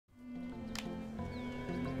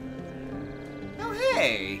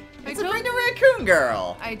Hey! It's a pregnant raccoon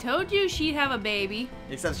girl! I told you she'd have a baby.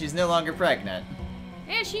 Except she's no longer pregnant.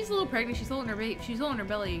 Yeah, she's a little pregnant. She's holding her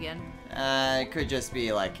belly again. It could just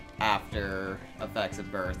be like after effects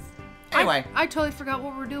of birth. Anyway. I totally forgot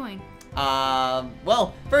what we're doing.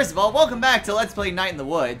 Well, first of all, welcome back to Let's Play Night in the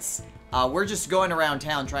Woods. We're just going around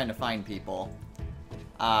town trying to find people.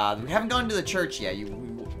 We haven't gone to the church yet.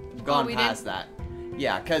 We've gone past that.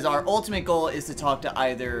 Yeah, because our ultimate goal is to talk to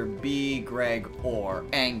either B, Greg, or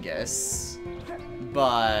Angus.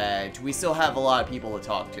 But we still have a lot of people to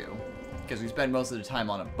talk to. Because we spend most of the time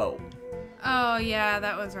on a boat. Oh, yeah,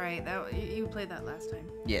 that was right. You played that last time.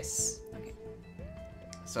 Yes. Okay.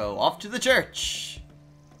 So, off to the church.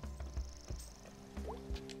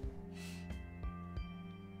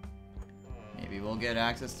 Maybe we'll get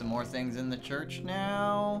access to more things in the church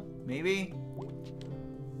now? Maybe?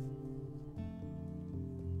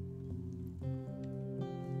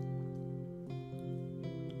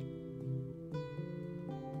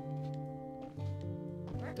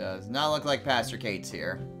 Does not look like Pastor Kate's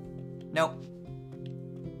here. Nope.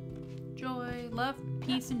 Joy, love,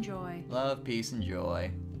 peace, and joy. Love, peace, and joy.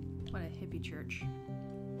 What a hippie church.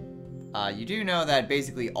 You do know that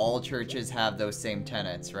basically all churches have those same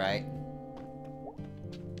tenets, right?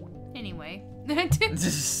 Anyway.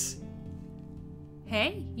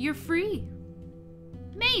 Hey, you're free.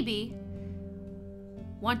 Maybe.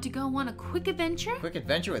 Want to go on a quick adventure? Quick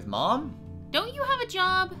adventure with Mom? Don't you have a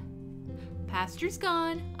job? Pastor's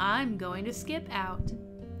gone. I'm going to skip out.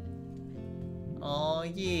 Oh,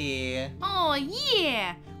 yeah. Oh,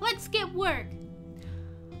 yeah. Let's skip work.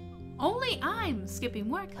 Only I'm skipping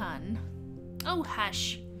work, hun. Oh,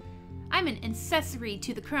 hush. I'm an accessory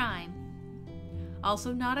to the crime.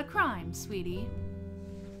 Also not a crime, sweetie.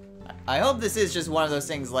 I hope this is just one of those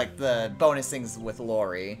things like the bonus things with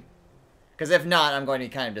Lori. Because if not, I'm going to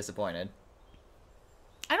be kind of disappointed.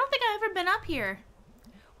 I don't think I've ever been up here.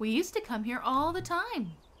 We used to come here all the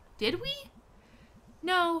time. Did we?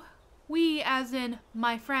 No, we as in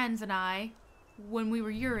my friends and I, when we were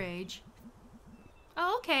your age.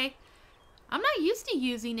 Oh, okay. I'm not used to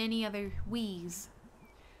using any other we's.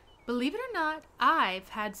 Believe it or not, I've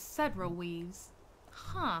had several we's.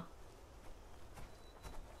 Huh.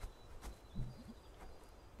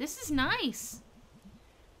 This is nice.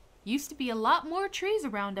 Used to be a lot more trees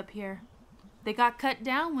around up here. They got cut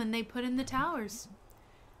down when they put in the towers.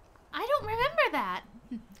 I don't remember that.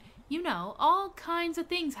 You know, all kinds of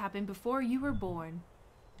things happened before you were born.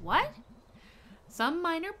 What? Some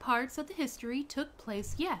minor parts of the history took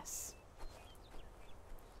place, yes.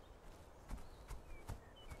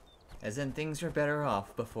 As in things were better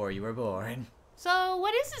off before you were born. So,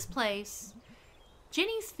 what is this place?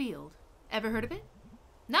 Jenny's Field. Ever heard of it?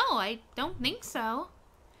 No, I don't think so.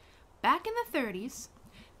 Back in the 30s,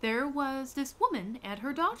 there was this woman and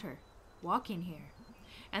her daughter walking here.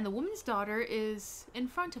 And the woman's daughter is in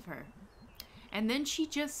front of her. And then she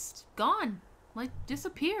just gone, like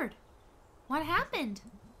disappeared. What happened?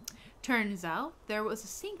 Turns out there was a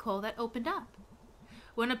sinkhole that opened up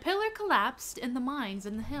when a pillar collapsed in the mines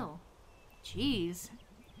in the hill. Jeez.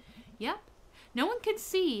 Yep. No one could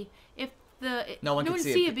see no one could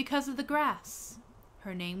see it because of the grass.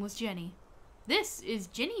 Her name was Jenny. This is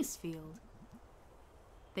Jenny's Field.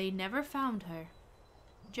 They never found her.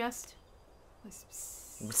 Just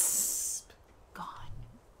Wisp. Gone.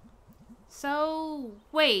 So,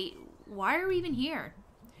 wait, why are we even here?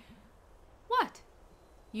 What?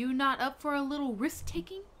 You not up for a little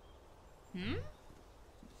risk-taking?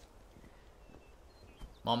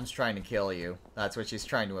 Mom's trying to kill you. That's what she's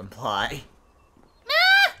trying to imply.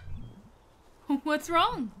 Ah! What's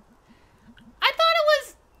wrong? I thought it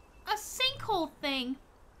was a sinkhole thing.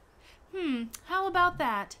 How about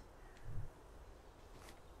that?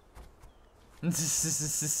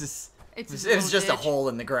 It's just a hole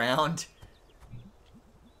in the ground.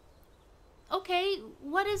 Okay,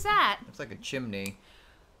 what is that? Looks like a chimney.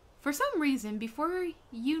 For some reason, before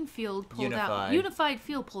Unified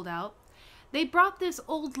Field pulled out, they brought this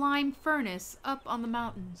old lime furnace up on the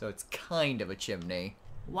mountain. So it's kind of a chimney.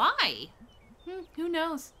 Why? Who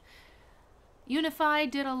knows?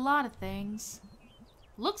 Unified did a lot of things.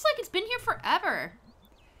 Looks like it's been here forever.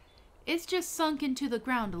 It's just sunk into the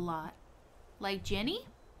ground a lot. Like Jenny,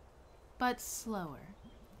 but slower.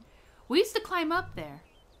 We used to climb up there.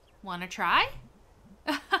 Wanna try?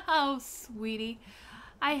 Oh, sweetie.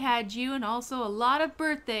 I had you and also a lot of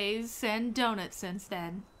birthdays and donuts since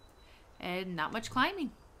then. And not much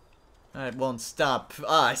climbing. That won't stop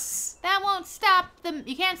us. That won't stop them.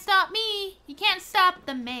 You can't stop me. You can't stop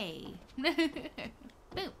the May.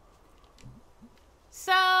 Boom.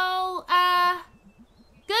 So,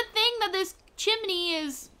 good thing that this chimney is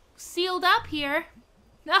sealed up here.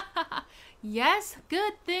 Yes,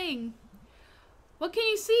 good thing. What can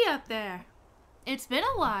you see up there? It's been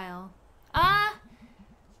a while.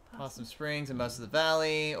 Possum Springs and most of the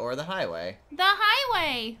valley, or the highway. The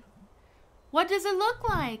highway. What does it look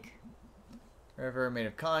like? River made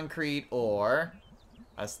of concrete, or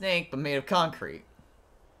a snake but made of concrete.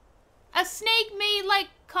 A snake made like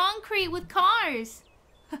concrete with cars.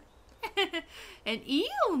 An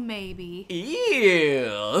eel, maybe.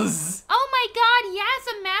 Eels! Oh my god, yes,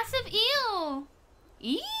 a massive eel.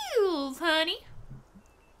 Eels, honey.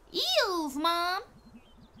 Eels, Mom.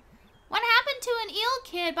 What happened to an eel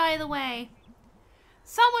kid, by the way?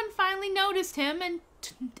 Someone finally noticed him and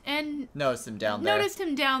Noticed him down there. Noticed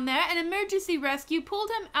him down there, and emergency rescue pulled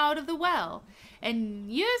him out of the well. And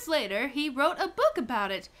years later, he wrote a book about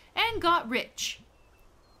it and got rich.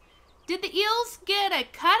 Did the eels get a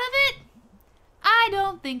cut of it? I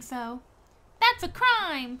don't think so. That's a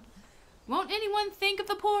crime. Won't anyone think of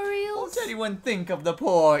the poor eels? Won't anyone think of the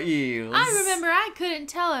poor eels? I remember I couldn't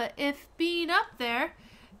tell if being up there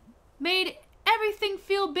made everything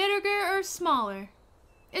feel bigger or smaller.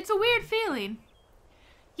 It's a weird feeling.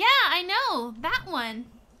 Yeah, I know. That one.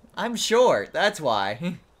 I'm short, that's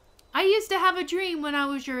why. I used to have a dream when I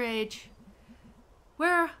was your age,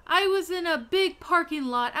 where I was in a big parking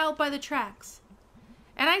lot out by the tracks.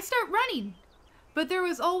 And I start running, but there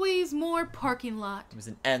was always more parking lot. It was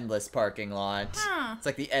an endless parking lot. Huh. It's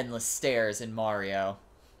like the endless stairs in Mario.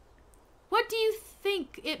 What do you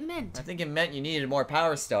think it meant? I think it meant you needed more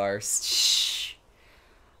power stars. Shh.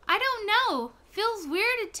 I don't know. Feels weird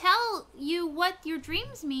to tell you what your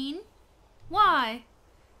dreams mean. Why?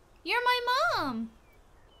 You're my mom.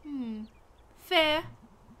 Fair.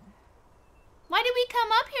 Why did we come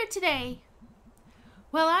up here today?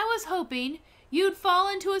 Well, I was hoping you'd fall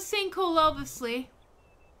into a sinkhole, obviously.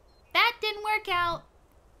 That didn't work out.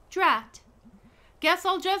 Drat. Guess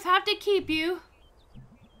I'll just have to keep you.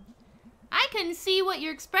 I couldn't see what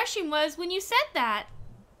your expression was when you said that.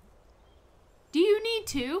 Do you need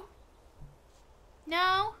to?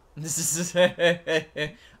 No?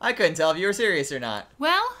 I couldn't tell if you were serious or not.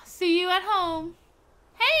 Well, see you at home.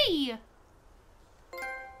 Hey!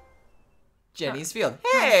 Jenny's Field.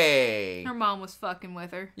 Hey! Her mom was fucking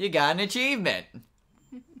with her. You got an achievement.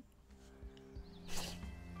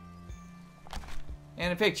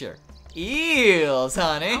 And a picture. Eels,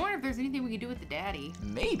 honey. I wonder if there's anything we can do with the daddy.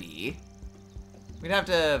 Maybe. We'd have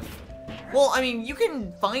to... Well, I mean, you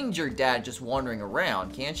can find your dad just wandering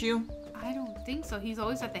around, can't you? I don't think so. He's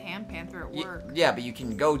always at the Ham Panther at work. Yeah, but you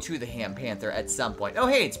can go to the Ham Panther at some point. Oh,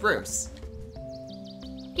 hey, it's Bruce.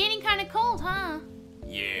 Getting kind of cold, huh?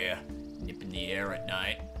 Yeah, nipping the air at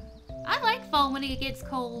night. I like fall when it gets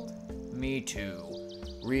cold. Me too.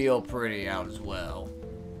 Real pretty out as well.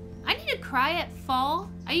 I need to cry at fall.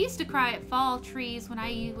 I used to cry at fall trees when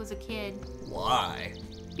I was a kid. Why?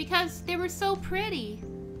 Because they were so pretty.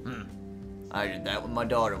 I did that when my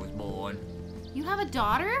daughter was born. You have a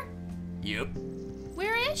daughter? Yep.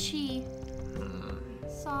 Where is she?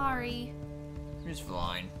 Sorry. She's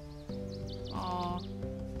fine. Oh.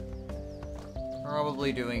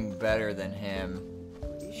 Probably doing better than him.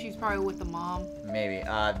 She's probably with the mom. Maybe.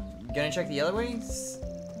 Gonna check the other ways?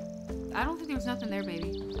 I don't think there's nothing there,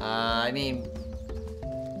 baby. I mean...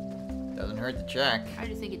 Doesn't hurt to check. I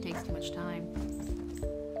just think it takes too much time.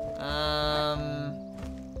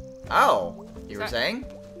 Oh! You were saying?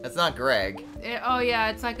 That's not Greg. Oh, yeah,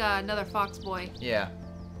 it's like another fox boy. Yeah.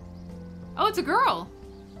 Oh, it's a girl.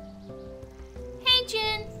 Hey,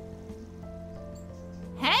 Jen.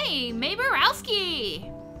 Hey, Mae Borowski.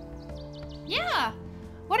 Yeah.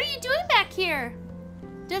 What are you doing back here?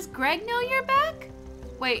 Does Greg know you're back?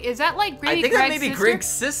 Wait, is that like maybe I think Greg's that may be sister? Greg's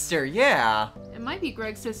sister, yeah. It might be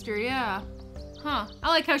Greg's sister, yeah. Huh. I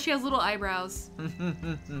like how she has little eyebrows.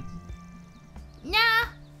 Nah,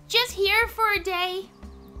 just here for a day.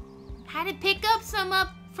 Had to pick up some up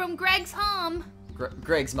from Greg's mom.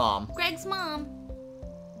 Greg's mom. Greg's mom.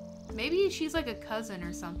 Maybe she's like a cousin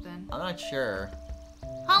or something. I'm not sure.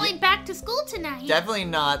 Holly back to school tonight. Definitely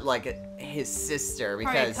not like his sister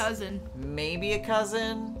Probably a because cousin. maybe a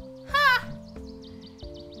cousin. Huh.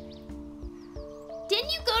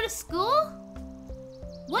 Didn't you go to school?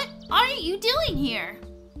 What are you doing here?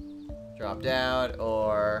 Dropped out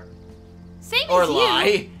or Same or as lie.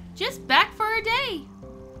 you. Just back for a day.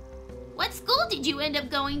 What school did you end up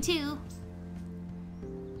going to?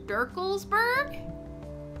 Dirkelsburg?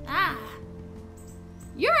 Ah.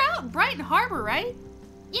 You're out in Brighton Harbor, right?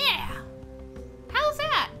 Yeah. How's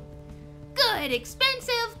that? Good.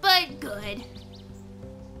 Expensive, but good.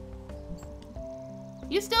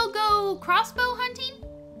 You still go crossbow hunting?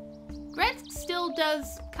 Greg still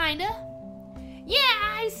does, kinda. Yeah,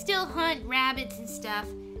 I still hunt rabbits and stuff.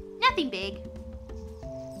 Nothing big.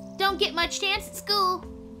 Don't get much chance at school.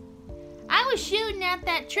 I was shooting at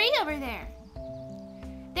that tree over there.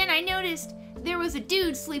 Then I noticed there was a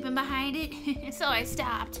dude sleeping behind it, so I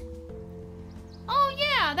stopped. Oh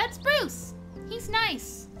yeah, that's Bruce. He's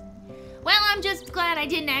nice. Well, I'm just glad I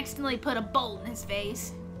didn't accidentally put a bolt in his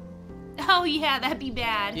face. Oh yeah, that'd be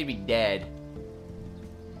bad. He'd be dead.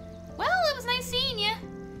 Well, it was nice seeing you.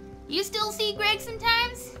 You still see Greg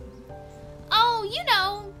sometimes? Oh, you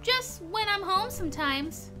know, just when I'm home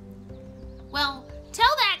sometimes. Well, tell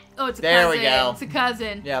that... Oh, it's a cousin. There we go. It's a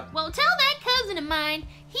cousin. Yep. Well, tell that cousin of mine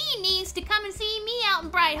he needs to come and see me out in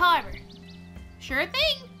Bright Harbor. Sure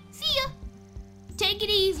thing. See ya. Take it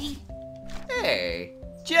easy. Hey,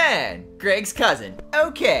 Jen, Greg's cousin.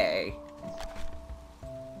 Okay.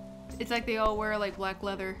 It's like they all wear like black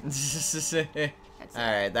leather.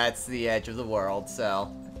 Alright, that's the edge of the world,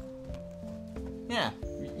 so. Yeah.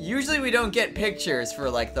 Usually we don't get pictures for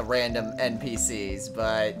like the random NPCs,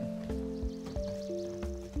 but.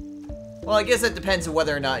 Well, I guess it depends on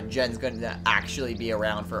whether or not Jen's going to actually be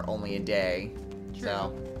around for only a day. True.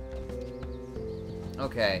 So.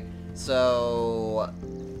 Okay, so.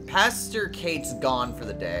 Pastor Kate's gone for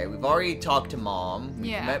the day. We've already talked to Mom.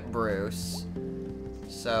 We've met Bruce.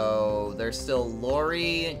 So there's still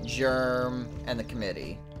Lori, Germ, and the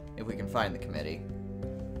committee. If we can find the committee.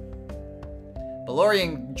 But Lori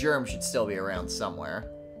and Germ should still be around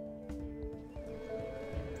somewhere.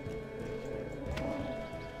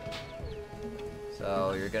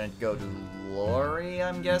 So you're gonna go to Lori,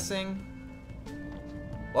 I'm guessing?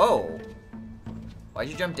 Whoa! Why'd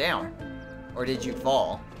you jump down? Or did you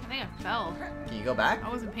fall? I think I fell. Can you go back? I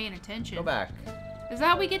wasn't paying attention. Go back. Is that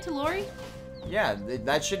how we get to Lori? Yeah,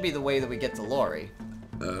 that should be the way that we get to Lori.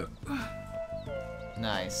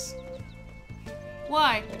 Nice.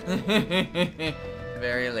 Why?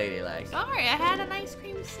 Very ladylike. Sorry, I had an ice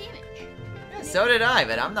cream sandwich. Yeah, so did I,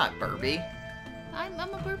 but I'm not burpy. I'm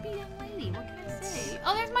a burpy young lady. What can I say?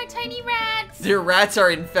 Oh, there's my tiny rats. Your rats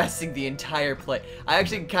are infesting the entire place. I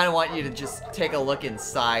actually kind of want you to just take a look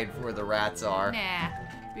inside where the rats are. Nah,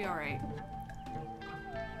 be alright.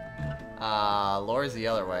 Lori's the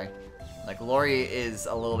other way. Like, Lori is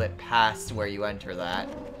a little bit past where you enter that.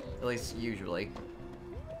 At least, usually.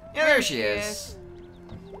 Yeah, there she is.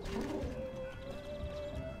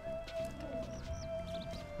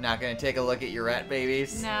 Not gonna take a look at your rat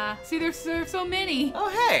babies? Nah. See, there's so many. Oh,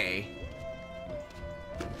 hey!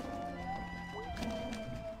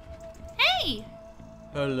 Hey!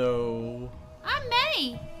 Hello. I'm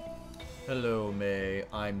May. Hello, May.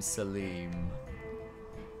 I'm Salim.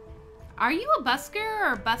 Are you a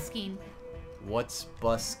busker or busking? What's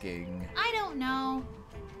busking? I don't know.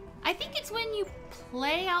 I think it's when you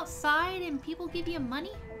play outside and people give you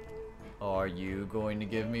money. Are you going to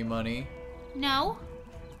give me money? No.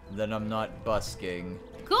 Then I'm not busking.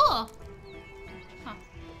 Cool. Huh.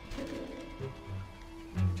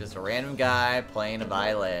 Just a random guy playing a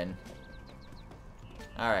violin.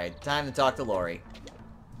 Alright, time to talk to Lori.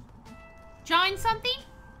 Drawing something?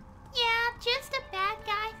 Yeah, just a bad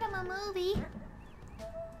guy from a movie.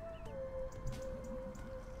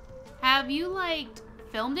 Have you, like,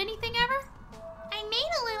 filmed anything ever? I made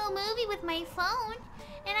a little movie with my phone,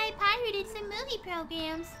 and I pirated some movie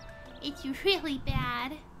programs. It's really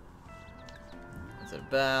bad. What's it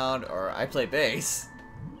about? Or I play bass.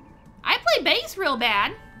 I play bass real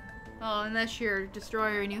bad. Oh, unless you're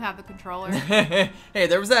Destroyer and you have the controller. Hey,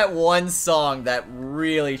 there was that one song that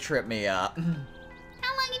really tripped me up.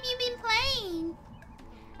 How long have you been playing?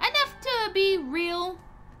 Enough to be real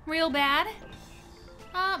bad.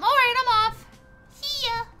 Alright, I'm off. See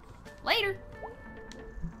ya. Later.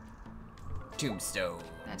 Tombstone.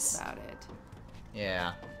 That's about it.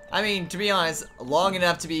 Yeah. I mean, to be honest, long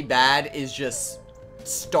enough to be bad is just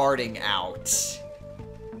starting out.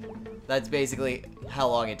 That's basically how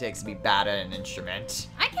long it takes to be bad at an instrument.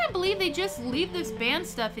 I can't believe they just leave this band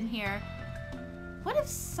stuff in here. What if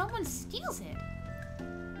someone steals it?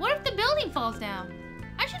 What if the building falls down?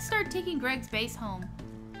 I should start taking Greg's bass home.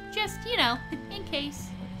 Just, you know, in case.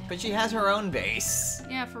 But she has her own bass.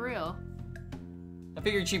 Yeah, for real. I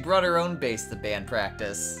figured she brought her own bass to band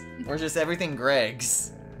practice. Or just everything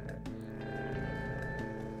Greg's.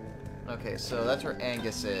 Okay, so that's where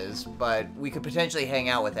Angus is, but we could potentially hang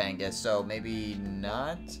out with Angus, so maybe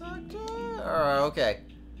not talk to her? Alright, okay.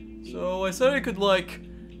 So I said I could, like,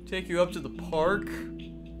 take you up to the park.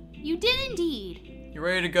 You did indeed. You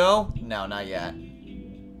ready to go? No, not yet.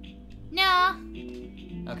 Nah.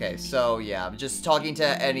 Okay, so yeah, just talking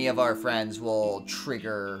to any of our friends will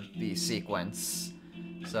trigger the sequence.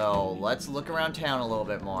 So, let's look around town a little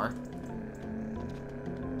bit more.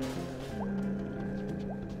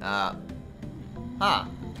 Huh.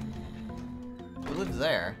 Who lives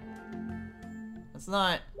there? That's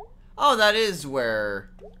not... Oh, that is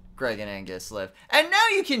where Greg and Angus live. And now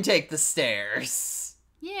you can take the stairs.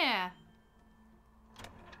 Yeah.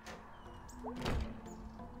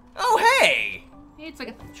 Oh, hey! It's like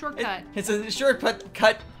a shortcut. It's a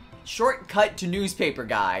shortcut to newspaper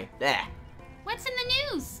guy. There. What's in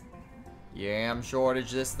the news? Yam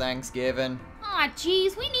shortage this Thanksgiving. Aw,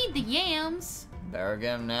 jeez, we need the yams. Better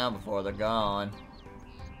get them now before they're gone.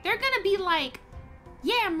 They're gonna be like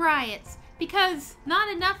yam riots because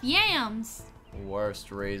not enough yams.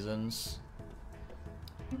 Worst reasons.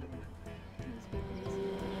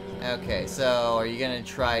 Okay, so are you gonna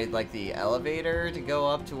try like the elevator to go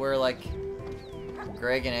up to where like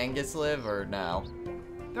Greg and Angus live, or no?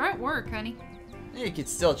 They're at work, honey. You could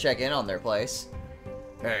still check in on their place.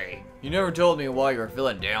 Hey, you never told me why you were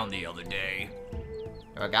feeling down the other day.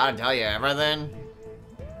 I gotta tell you everything?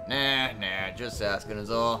 Nah, just asking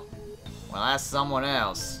is all. Well, ask someone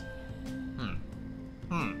else.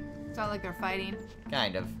 Sound like they're fighting.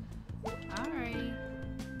 Kind of. Alrighty.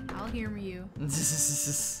 I'll hear you.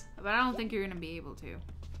 But I don't think you're gonna be able to.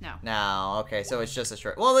 No. No, okay, so it's just a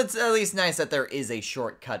short... Well, it's at least nice that there is a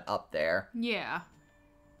shortcut up there. Yeah.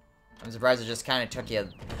 I'm surprised it just kind of took you...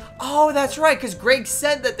 Oh, that's right, because Greg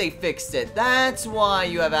said that they fixed it. That's why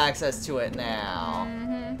you have access to it now.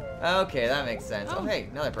 Okay, that makes sense. Oh, hey,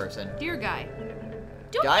 another person. Dear guy.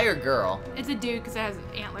 Guy or girl? It's a dude because it has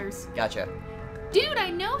antlers. Gotcha. Dude, I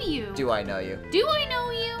know you. Do I know you? Do I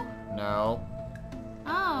know you? No.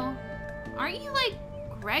 Oh. Aren't you like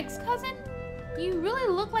Greg's cousin? You really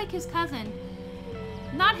look like his cousin.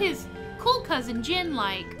 Not his cool cousin Jin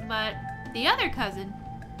like, but the other cousin.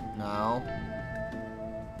 No.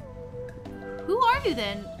 Who are you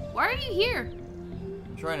then? Why are you here?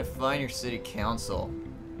 I'm trying to find your city council.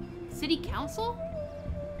 City council?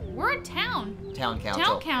 We're a town. Town council.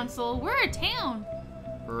 Town council. We're a town.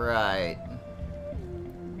 Right.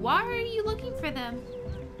 Why are you looking for them?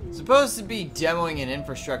 Supposed to be demoing an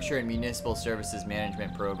infrastructure and municipal services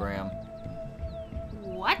management program.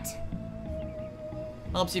 What?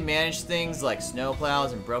 Helps you manage things like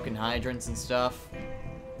snowplows and broken hydrants and stuff.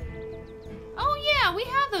 Oh yeah, we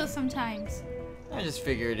have those sometimes. I just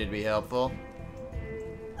figured it'd be helpful.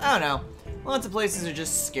 I don't know. Lots of places are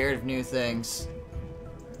just scared of new things.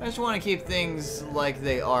 I just want to keep things like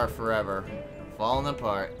they are forever. Falling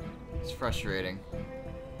apart. It's frustrating.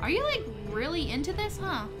 Are you like really into this,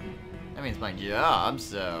 huh? I mean, it's my job,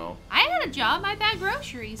 so... I had a job, I bag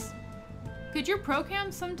groceries. Could your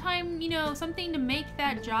program sometime, something to make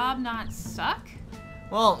that job not suck?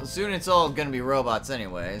 Well, soon it's all gonna be robots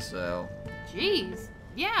anyway, so... Jeez.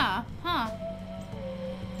 Yeah, huh.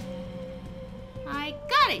 I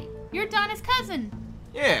got it. You're Donna's cousin.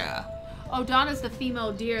 Yeah. Oh, Donna's the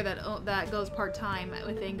female deer that goes part-time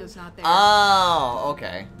with Angus not there. Oh,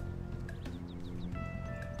 okay.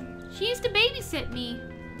 She used to babysit me.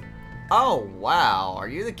 Oh, wow. Are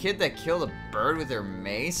you the kid that killed a bird with her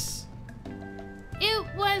mace? It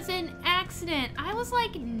was an accident. I was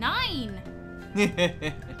like 9.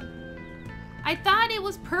 I thought it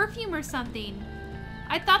was perfume or something.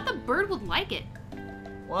 I thought the bird would like it.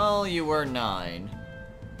 Well, you were 9.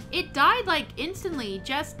 It died like instantly,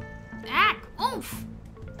 just oomph,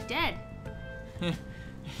 dead.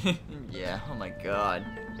 Yeah, oh my god.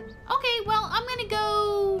 Okay, well, I'm gonna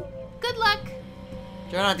go. Good luck.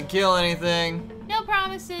 Try not to kill anything. No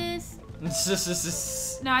promises. No,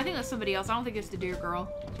 I think that's somebody else. I don't think it's the deer girl.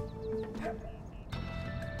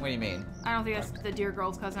 What do you mean? I don't think that's the deer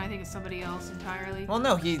girl's cousin. I think it's somebody else entirely. Well,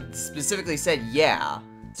 no, he specifically said yeah.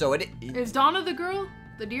 So Is Donna the girl?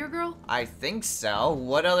 The deer girl? I think so.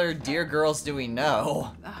 What other deer girls do we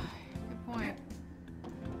know? Good point.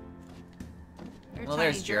 Well,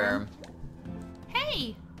 there's Germ.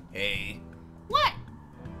 Hey! Hey. What?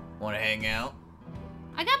 Wanna hang out?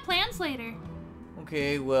 I got plans later.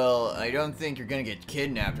 Okay, well, I don't think you're gonna get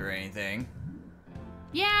kidnapped or anything.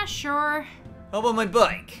 Yeah, sure. How about my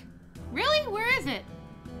bike? Really? Where is it?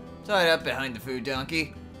 Tied up behind the food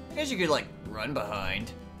donkey. I guess you could, like, run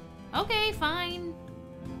behind. Okay, fine.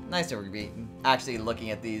 Nice to be actually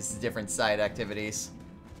looking at these different side activities.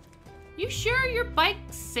 You sure your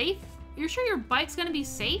bike's safe? You're sure your bike's gonna be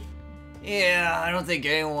safe? Yeah, I don't think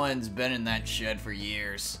anyone's been in that shed for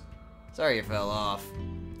years. Sorry you fell off.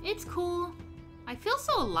 It's cool. I feel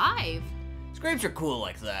so alive. Scrapes are cool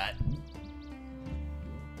like that.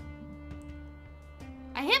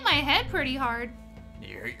 I hit my head pretty hard. Did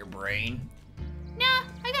you hurt your brain? Nah,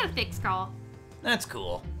 I got a thick skull. That's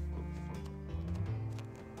cool.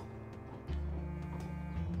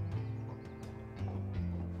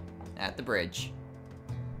 the bridge.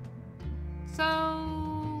 So,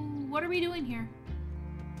 what are we doing here?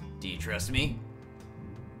 Do you trust me?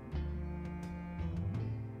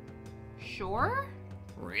 Sure?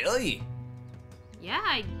 Really? Yeah,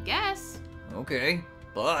 I guess. Okay,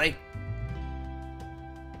 bye.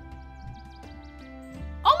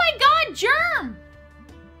 Oh my god, Germ!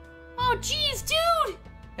 Oh jeez, dude!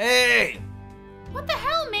 Hey! What the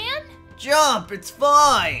hell, man? Jump, it's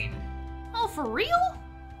fine! Oh, for real?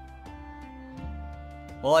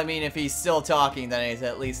 Well, I mean, if he's still talking, then he's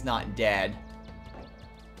at least not dead.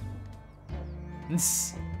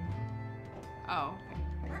 Oh,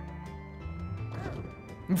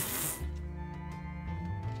 okay.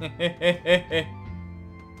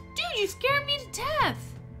 Dude, you scared me to death!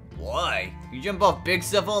 Why? You jump off big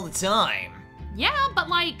stuff all the time. Yeah, but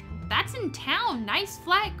like, that's in town, nice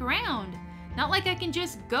flat ground. Not like I can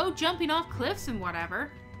just go jumping off cliffs and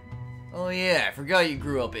whatever. Oh yeah, I forgot you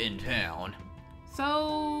grew up in town.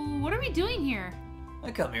 So, what are we doing here?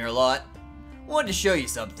 I come here a lot. Wanted to show you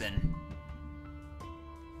something.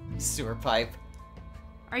 Sewer pipe.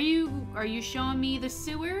 Are you showing me the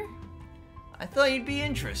sewer? I thought you'd be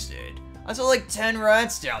interested. I saw like 10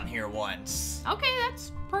 rats down here once. Okay,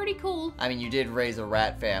 that's pretty cool. I mean, you did raise a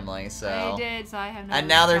rat family, so... I did, so I have no And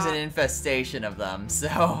now there's thought. an infestation of them,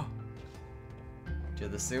 so... To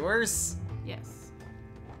the sewers? Yes.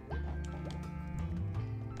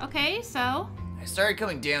 Okay, so... I started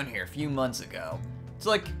coming down here a few months ago. It's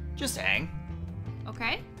like, just hang.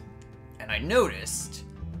 Okay. And I noticed...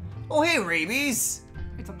 Oh, hey, Rabies!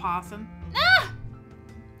 It's a possum. Ah!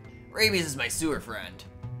 Rabies is my sewer friend.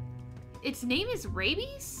 Its name is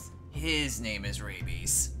Rabies? His name is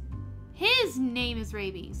Rabies. His name is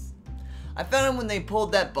Rabies. I found him when they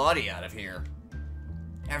pulled that body out of here.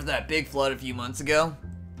 After that big flood a few months ago.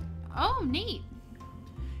 Oh, neat.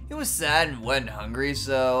 He was sad and wet and hungry,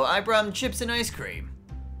 so I brought him chips and ice cream.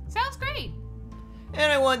 Sounds great.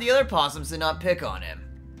 And I wanted the other possums to not pick on him.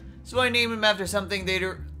 So I named him after something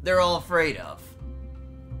they're all afraid of.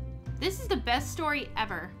 This is the best story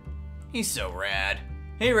ever. He's so rad.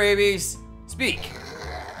 Hey, Rabies, speak.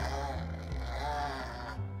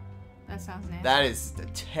 That sounds nasty. That is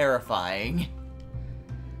terrifying.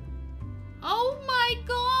 Oh my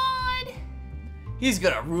god! He's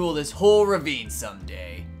gonna rule this whole ravine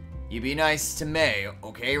someday. You be nice to May,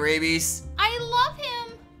 okay, Rabies? I love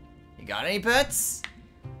him! You got any pets?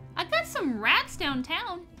 I got some rats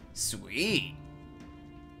downtown. Sweet.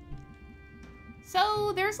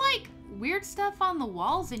 So, there's like weird stuff on the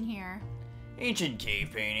walls in here. Ancient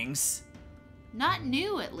cave paintings. Not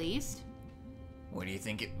new, at least. What do you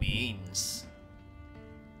think it means?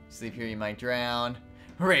 Sleep here, you might drown.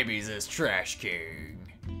 Rabies is Trash King.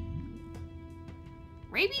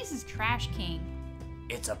 Rabies is Trash King.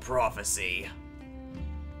 It's a prophecy.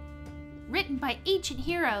 Written by ancient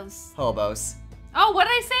heroes. Hobos. Oh, what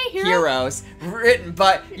did I say? Heroes. Written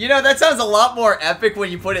by... You know, that sounds a lot more epic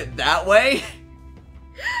when you put it that way.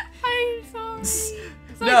 I'm sorry.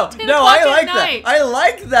 It's No, like 10 no, o'clock I at like night. that. I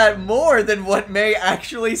like that more than what May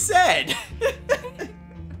actually said.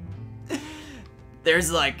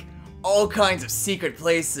 There's like all kinds of secret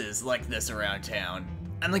places like this around town.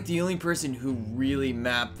 I'm like the only person who really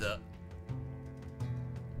mapped the...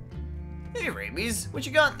 Hey, Rabies, what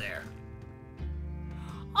you got there?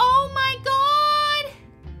 Oh my god!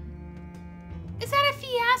 Is that a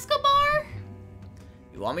fiasco bar?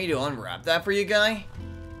 You want me to unwrap that for you, guy?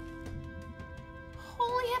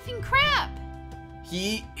 Holy effing crap!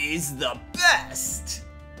 He is the best!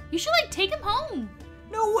 You should like take him home.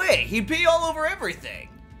 No way, he'd pee all over everything.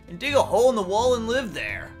 And dig a hole in the wall and live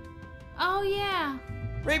there. Oh yeah.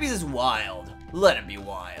 Rabies is wild. Let him be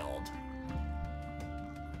wild.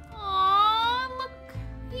 Aw, look,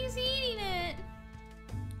 he's eating it.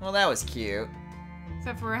 Well, that was cute.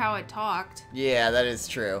 Except for how it talked. Yeah, that is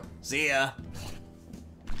true. See ya.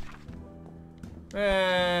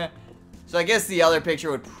 So I guess the other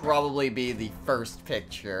picture would probably be the first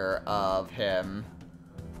picture of him.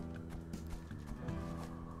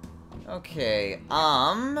 Okay,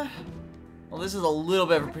 well, this is a little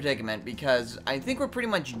bit of a predicament because I think we're pretty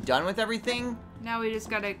much done with everything. Now we just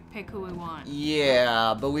gotta pick who we want.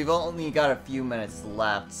 Yeah, but we've only got a few minutes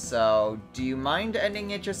left, so do you mind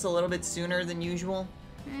ending it just a little bit sooner than usual?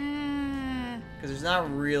 Because there's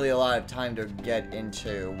not really a lot of time to get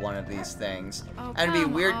into one of these things. Oh, and it'd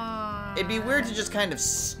be weird. on. It'd be weird to just kind of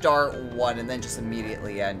start one and then just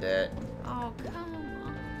immediately end it. Oh, come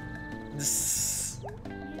on.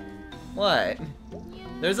 What? Yeah.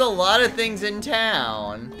 There's a lot of things in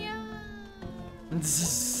town. Yeah.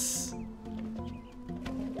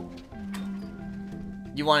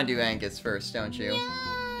 You want to do Angus first, don't you? Yeah.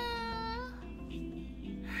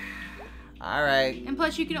 Alright. And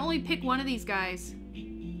plus, you can only pick one of these guys.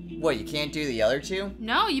 What, you can't do the other two?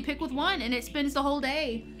 No, you pick with one, and it spins the whole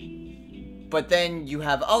day. But then you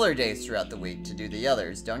have other days throughout the week to do the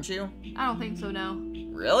others, don't you? I don't think so, no.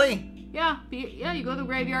 Really? Yeah, you go to the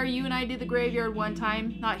graveyard. You and I did the graveyard one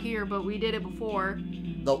time. Not here, but we did it before.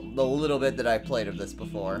 The little bit that I played of this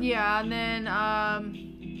before. Yeah, and then,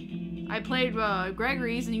 I played,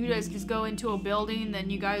 Gregory's, and you guys just go into a building, then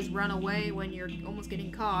you guys run away when you're almost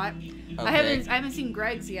getting caught. Okay. I haven't seen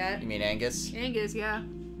Greg's yet. You mean Angus? Angus, yeah.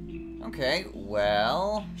 Okay,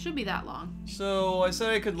 well... Should be that long. So, I said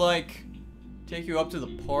I could, like, take you up to the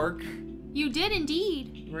park. You did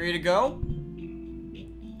indeed. Ready to go?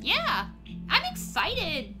 Yeah, I'm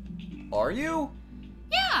excited. Are you?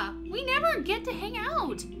 Yeah, we never get to hang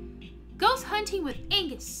out. Ghost hunting with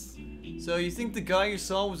Angus. So you think the guy you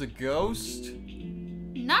saw was a ghost?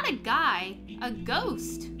 Not a guy, a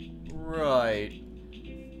ghost. Right.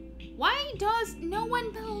 Why does no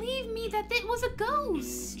one believe me that it was a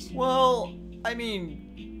ghost? Well, I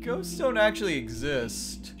mean, ghosts don't actually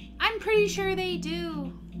exist. I'm pretty sure they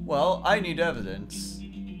do. Well, I need evidence.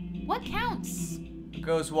 What counts? A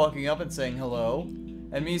ghost walking up and saying hello,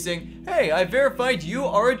 and me saying, "Hey, I verified you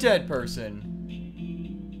are a dead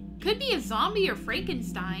person." Could be a zombie or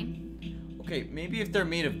Frankenstein. Okay, maybe if they're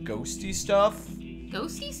made of ghosty stuff?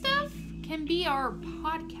 Ghosty stuff can be our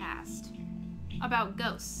podcast about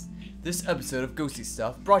ghosts. This episode of Ghosty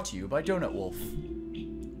Stuff brought to you by Donut Wolf.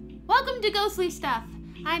 Welcome to Ghostly Stuff.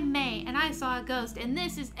 I'm May, and I saw a ghost, and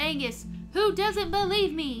this is Angus, who doesn't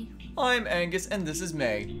believe me. I'm Angus, and this is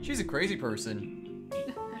May. She's a crazy person.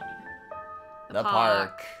 The park.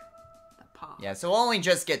 park. The park. Yeah, so we'll only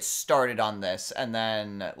just get started on this, and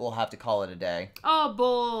then we'll have to call it a day. Oh,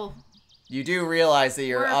 bull. You do realize that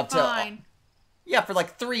you're We're up fine. to... Yeah, for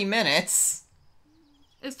like 3 minutes.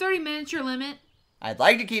 Is 30 minutes your limit? I'd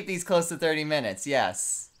like to keep these close to 30 minutes,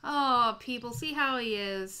 yes. Oh, people, see how he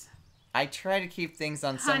is. I try to keep things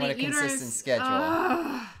on somewhat a Honey, consistent schedule.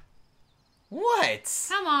 Ugh. What?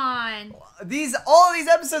 Come on. All of these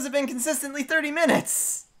episodes have been consistently 30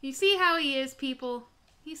 minutes. You see how he is, people.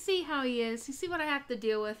 You see how he is. You see what I have to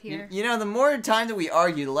deal with here. You know, the more time that we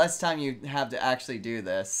argue, the less time you have to actually do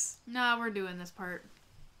this. No, we're doing this part.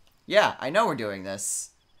 Yeah, I know we're doing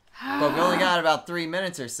this. But we only got about 3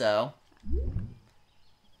 minutes or so.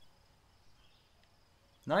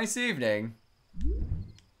 Nice evening.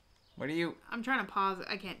 What are you... I'm trying to pause it.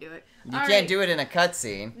 I can't do it. You can't do it in a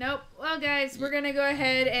cutscene. Nope. Well, guys, we're going to go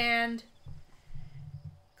ahead and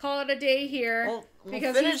call it a day here. We'll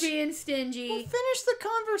because finish, he's being stingy. We'll finish the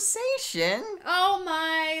conversation. Oh,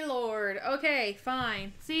 my lord. Okay,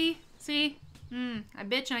 fine. See? I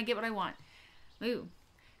bitch and I get what I want. Ooh.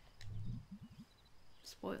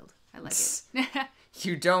 Spoiled. I like it.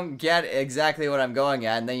 You don't get exactly what I'm going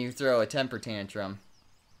at, and then you throw a temper tantrum.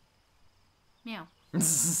 Meow.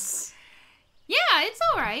 Yeah, it's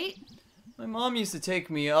alright. My mom used to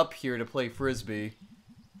take me up here to play Frisbee.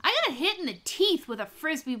 I got hit in the teeth with a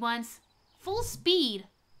Frisbee once. Full speed.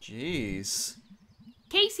 Jeez.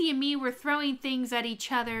 Casey and me were throwing things at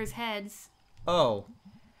each other's heads. Oh.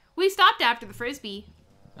 We stopped after the Frisbee.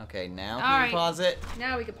 Okay, now can Alright. you pause it?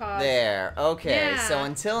 Now we can pause. There. Okay, Yeah. so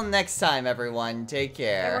until next time, everyone, take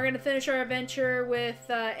care. And we're going to finish our adventure with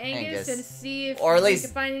Angus and see if Or at we least-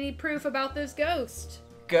 can find any proof about this ghost.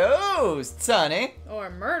 Ghosts, honey. Or a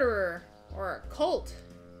murderer. Or a cult.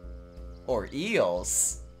 Or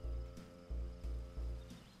eels.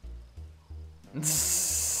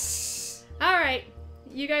 Alright.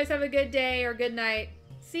 You guys have a good day or good night.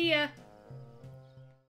 See ya.